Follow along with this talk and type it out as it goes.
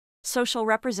Social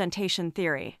representation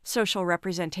theory. Social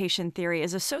representation theory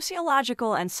is a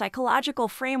sociological and psychological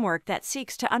framework that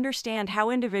seeks to understand how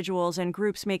individuals and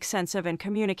groups make sense of and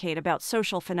communicate about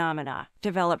social phenomena.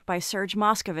 Developed by Serge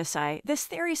Moscovici, this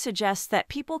theory suggests that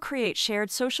people create shared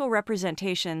social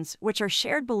representations, which are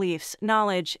shared beliefs,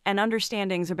 knowledge, and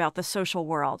understandings about the social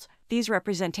world. These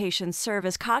representations serve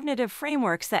as cognitive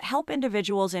frameworks that help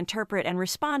individuals interpret and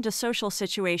respond to social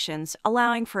situations,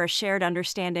 allowing for a shared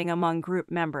understanding among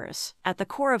group members. At the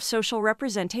core of social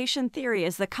representation theory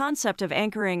is the concept of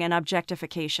anchoring and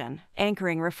objectification.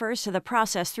 Anchoring refers to the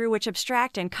process through which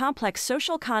abstract and complex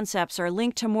social concepts are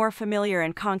linked to more familiar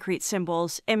and concrete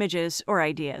symbols, images, or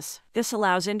ideas. This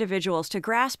allows individuals to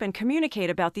grasp and communicate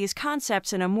about these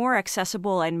concepts in a more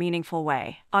accessible and meaningful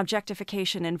way.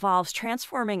 Objectification involves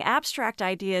transforming abstract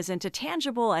ideas into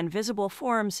tangible and visible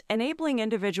forms, enabling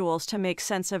individuals to make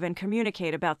sense of and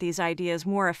communicate about these ideas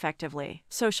more effectively.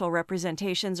 Social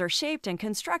representations are shaped and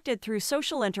constructed through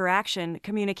social interaction,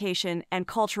 communication, and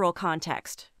cultural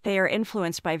context. They are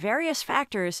influenced by various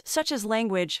factors such as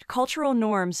language, cultural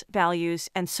norms, values,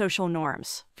 and social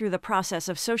norms. Through the process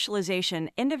of socialization,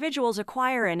 individuals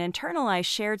acquire and internalize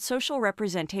shared social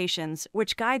representations,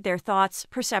 which guide their thoughts,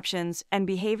 perceptions, and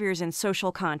behaviors in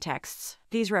social contexts.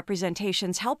 These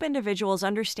representations help individuals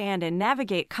understand and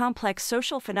navigate complex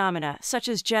social phenomena such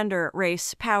as gender,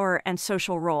 race, power, and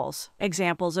social roles.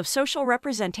 Examples of social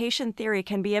representation theory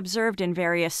can be observed in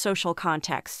various social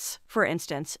contexts. For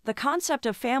instance, the concept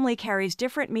of family carries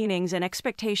different meanings and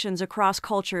expectations across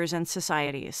cultures and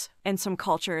societies. In some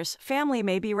cultures, family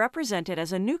may be represented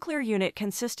as a nuclear unit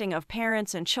consisting of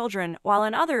parents and children, while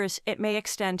in others, it may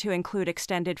extend to include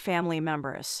extended family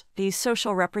members. These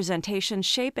social representations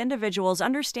shape individuals'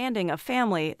 understanding of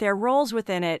family, their roles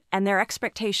within it, and their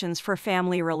expectations for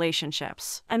family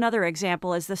relationships. Another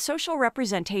example is the social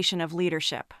representation of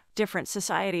leadership. Different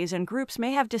societies and groups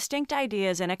may have distinct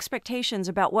ideas and expectations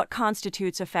about what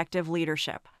constitutes effective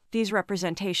leadership. These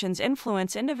representations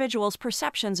influence individuals'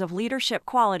 perceptions of leadership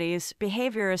qualities,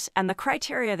 behaviors, and the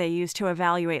criteria they use to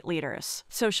evaluate leaders.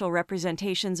 Social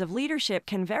representations of leadership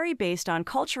can vary based on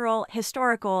cultural,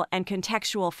 historical, and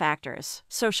contextual factors.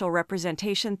 Social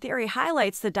representation theory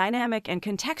highlights the dynamic and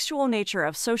contextual nature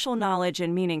of social knowledge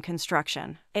and meaning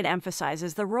construction. It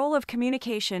emphasizes the role of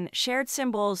communication, shared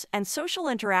symbols, and social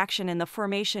interaction in the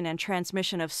formation and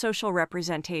transmission of social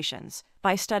representations.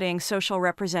 By studying social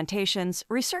representations,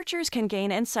 researchers can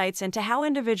gain insights into how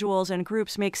individuals and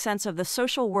groups make sense of the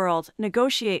social world,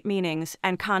 negotiate meanings,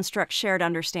 and construct shared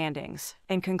understandings.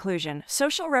 In conclusion,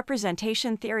 social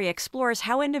representation theory explores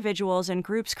how individuals and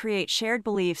groups create shared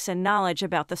beliefs and knowledge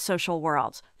about the social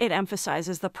world. It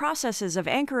emphasizes the processes of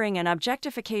anchoring and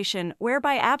objectification,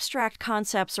 whereby abstract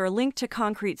concepts are linked to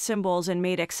concrete symbols and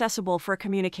made accessible for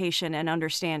communication and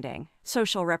understanding.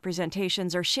 Social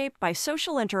representations are shaped by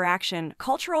social interaction,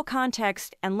 cultural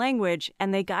context, and language,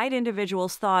 and they guide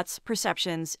individuals' thoughts,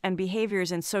 perceptions, and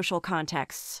behaviors in social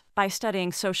contexts. By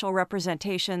studying social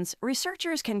representations,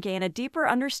 researchers can gain a deeper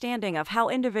understanding of how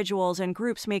individuals and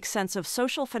groups make sense of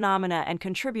social phenomena and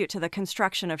contribute to the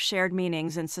construction of shared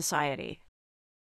meanings in society.